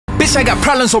Bitch, I got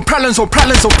problems on problems on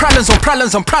problems on problems on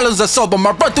problems on problems I solve them.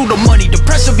 I run through the money, the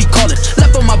pressure be calling.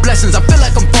 Left on my blessings, I feel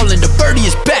like I'm falling. The birdie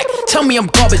is back, tell me I'm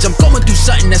garbage. I'm going through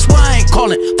something, that's why I ain't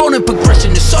calling. Phone and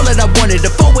progression, it's all that I wanted. The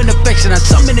phone and affection, I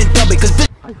summon and dub it. Cause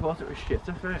bitch, I thought it was shit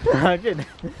at first. I did.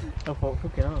 I thought,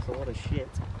 fucking hell, that's a lot of shit.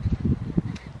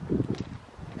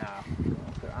 Nah.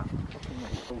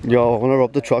 Yo, I wanna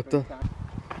rob the tractor.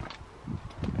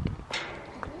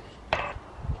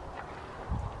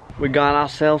 We got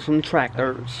ourselves some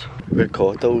tractors. We're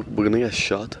caught though, we're gonna get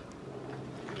shot.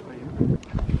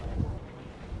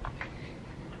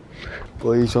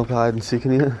 Boys, jump hide and seek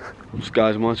in here. This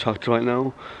guy's on my tractor right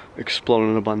now, exploring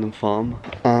an abandoned farm.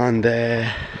 And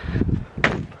I've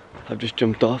just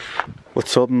jumped off.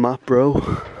 What's up, Matt, bro?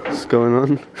 What's going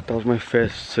on? That was my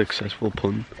first successful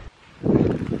pun.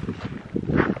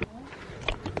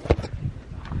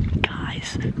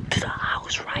 Guys, there's a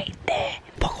house right there.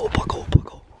 Buckle, buckle,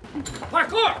 buckle.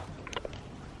 Parkour!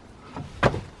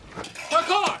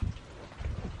 Parkour!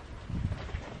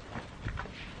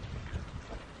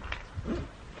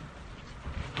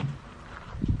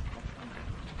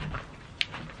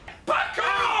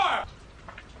 Parkour!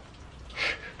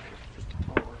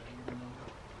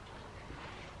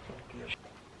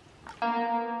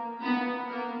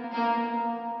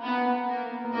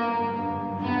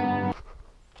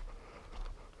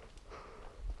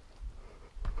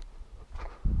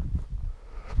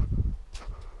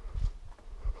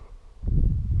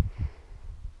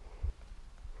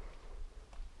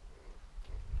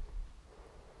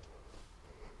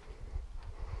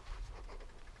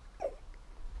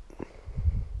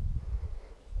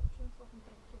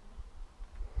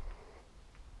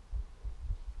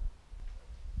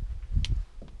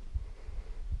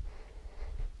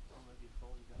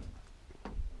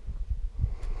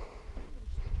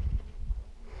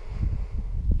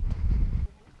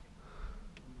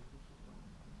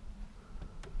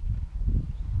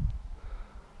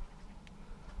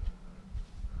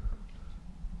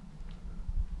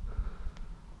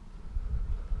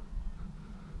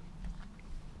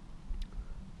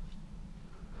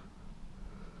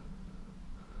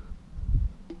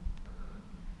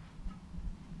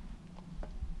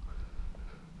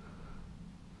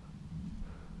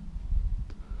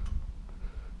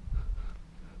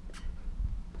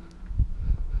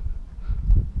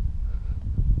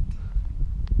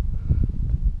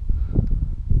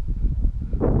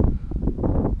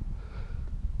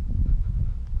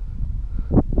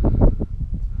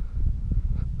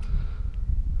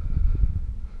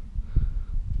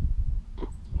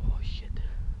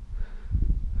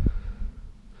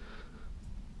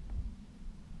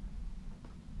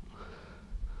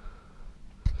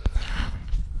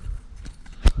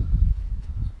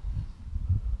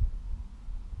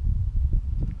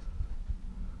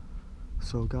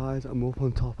 So guys, I'm up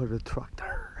on top of the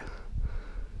tractor.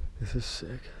 This is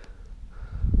sick.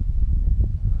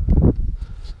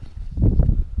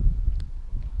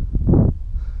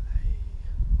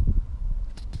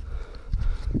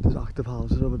 There's active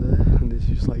houses over there, and this is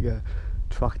just like a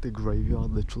tractor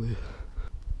graveyard, literally.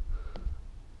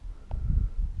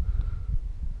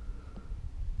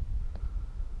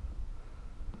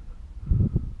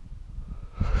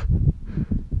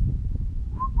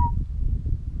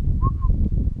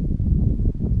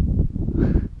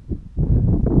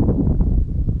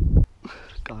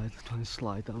 Guys, I'm trying to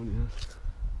slide down here.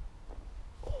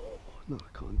 Oh, no,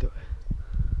 I can't do it.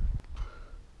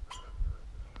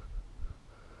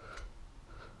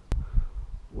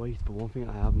 Wait, but one thing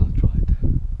I have not tried.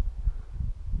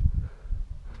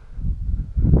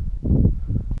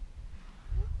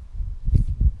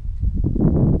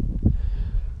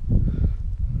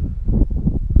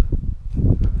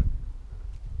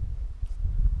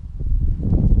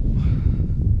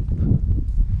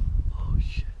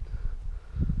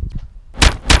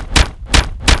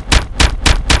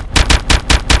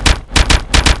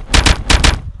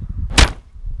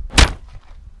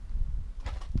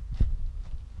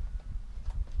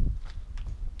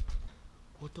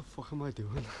 What the fuck am I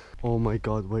doing? Oh my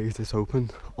god, wait, is this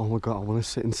open? Oh my god, I want to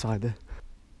sit inside it.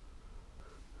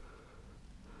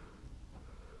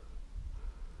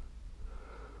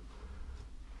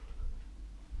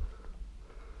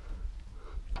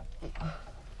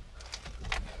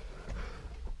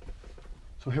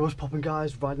 So here was popping,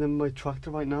 guys, riding in my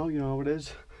tractor right now, you know how it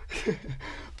is.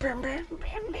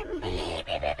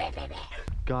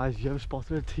 Guys, you ever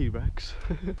spotted a T-Rex?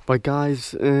 Right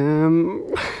guys,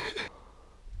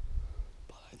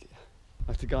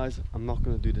 Actually guys, I'm not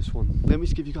going to do this one. Let me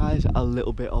just give you guys a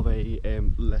little bit of a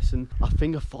lesson. I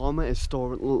think a farmer is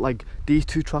storing, like these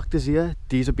two tractors here,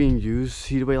 these are being used.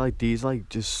 See the way like these like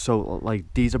just so like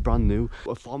these are brand new.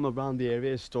 A farmer around the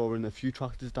area is storing a few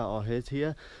tractors that are his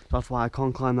here. That's why I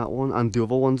can't climb that one, and the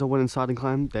other ones I went inside and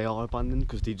climbed, they are abandoned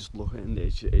because they just look at it and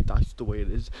that's just the way it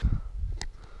is.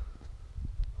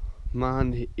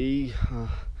 Man, he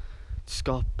just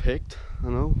got picked. I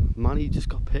know, man, he just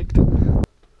got picked.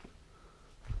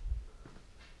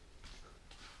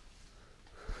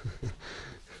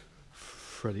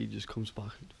 Freddy just comes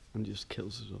back and just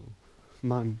kills us all.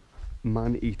 Man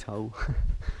eat out.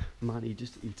 Man, he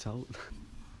just eats out.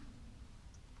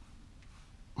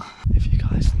 If you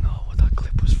guys know what that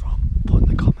clip was from, put in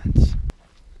the comments.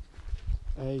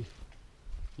 Hey,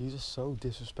 you are so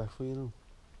disrespectful, you know.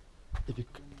 If you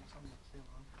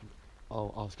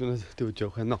Oh, I was gonna do a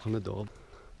joke and knock on the door.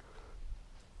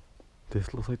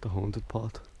 This looks like the haunted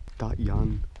part. That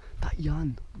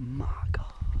Jan, my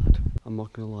god. I'm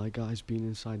not gonna lie guys, being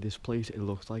inside this place, it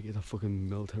looks like it's a fucking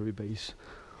military base.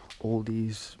 All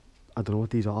these, I don't know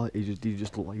what these are, these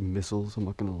just look like missiles, I'm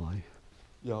not gonna lie.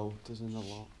 Yo, there's an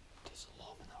alarm. There's an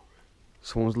alarm in that room.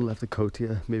 Someone's left a coat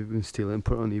here, maybe we can steal it and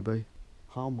put it on eBay.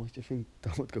 How much do you think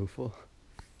that would go for?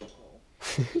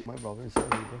 My brother is on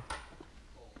eBay.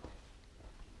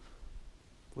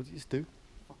 What did you just do?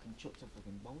 Fucking chucked a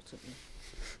fucking bolt at me.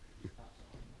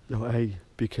 Yo, hey,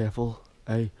 be careful.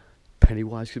 Hey,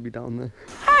 Pennywise could be down there.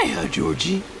 Hiya,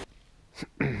 Georgie.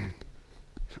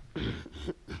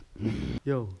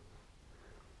 Yo,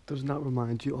 doesn't that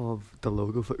remind you of the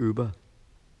logo for Uber?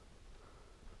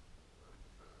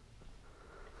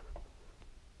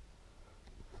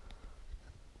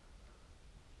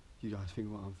 You guys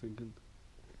think what I'm thinking?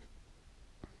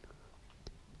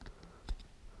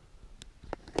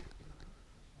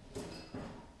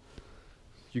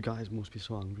 You guys must be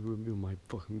so angry with me with my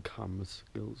fucking camera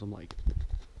skills. I'm like...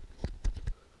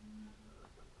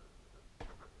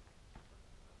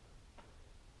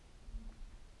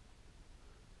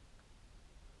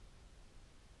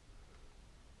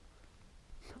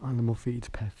 Animal feeds,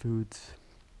 pet foods.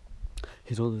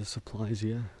 Here's all the supplies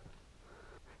here.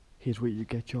 Here's where you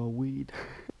get your weed.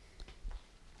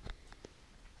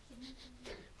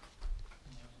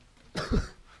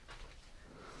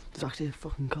 There's actually a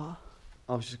fucking car.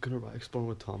 I was just gonna write exploring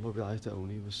with Tom, but realised I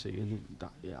only was seeing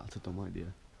that. Yeah, that's a dumb idea.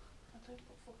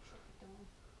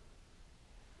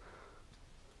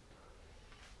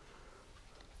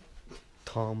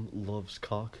 Tom loves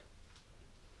cock.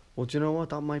 Well, do you know what?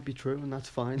 That might be true, and that's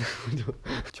fine. Do you know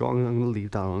what? I'm gonna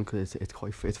leave that on because it's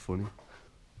quite funny.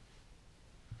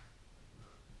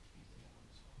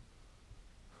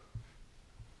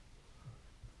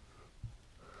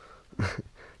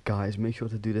 Guys, make sure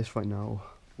to do this right now.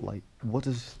 Like, what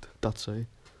does that say?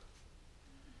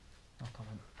 No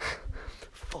comment.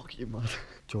 Fuck you, man.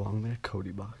 Joe, I'm gonna get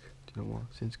Cody back. Do you know what?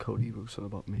 Since Cody wrote something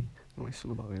about me, and I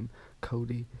something about him,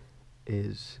 Cody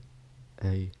is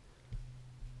a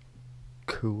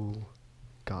cool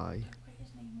guy.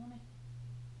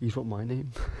 He's what my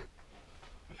name.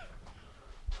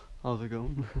 How's it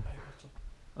going?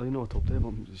 I don't know what's up there, but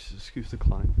I'm just excuse to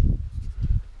climb.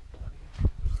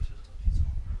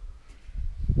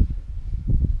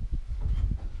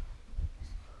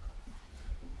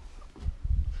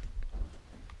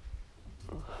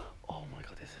 Oh my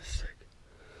god, this is sick.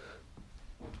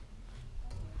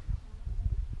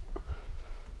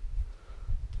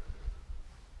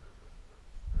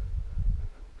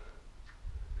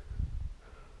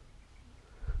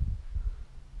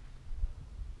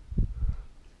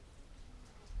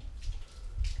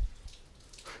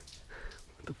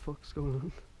 What the fuck's going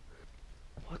on?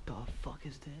 What the fuck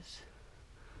is this?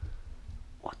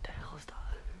 What the hell is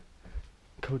that?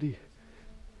 Cody,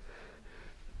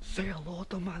 say hello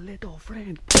to my little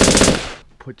friend.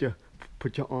 Put your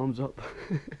arms up.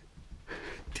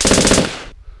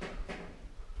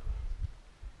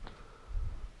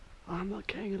 I'm the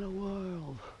king of the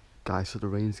world. Guys, so the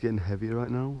rain's getting heavier right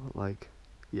now. Like,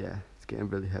 yeah, it's getting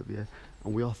really heavier.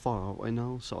 And we are far out right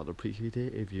now, so I'd appreciate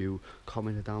it if you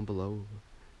commented down below.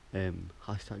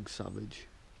 Hashtag savage.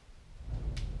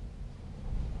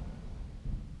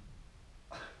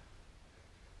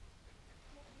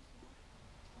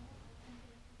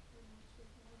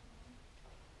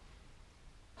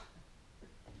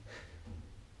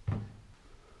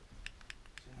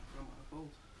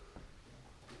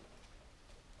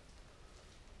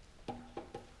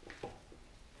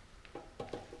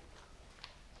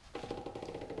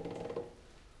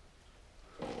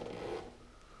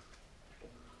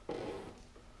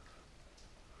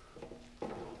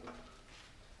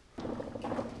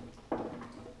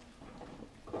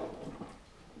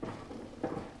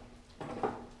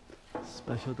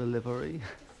 Special delivery.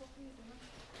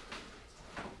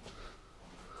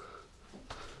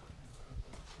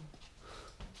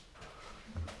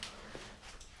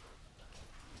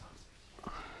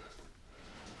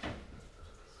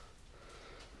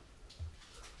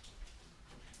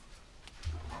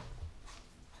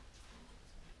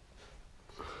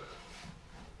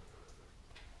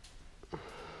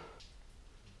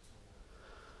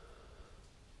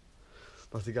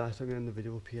 But the guys, I'm going to end the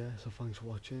video up here, so thanks for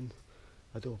watching.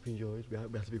 I do hope you enjoyed. We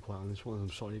have to be quiet on this one.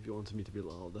 I'm sorry if you wanted me to be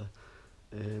louder.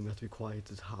 We have to be quiet.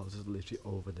 This house is literally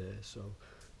over there. So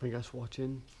thank you guys for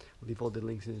watching. I'll leave all the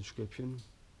links in the description.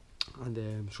 And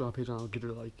subscribe to our page, and I'll give it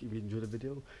a like if you enjoyed the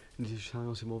video. And if you're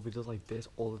trying to see more videos like this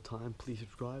all the time, please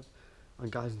subscribe. And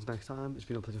guys, until next time, it's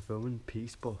been a pleasure filming.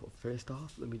 Peace. But first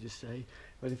off, let me just say,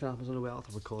 if anything happens on the way out,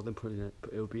 I'll record and put it in it,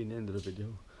 but it'll be in the end of the video.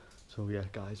 So yeah,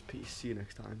 guys, peace. See you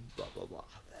next time. Blah blah blah.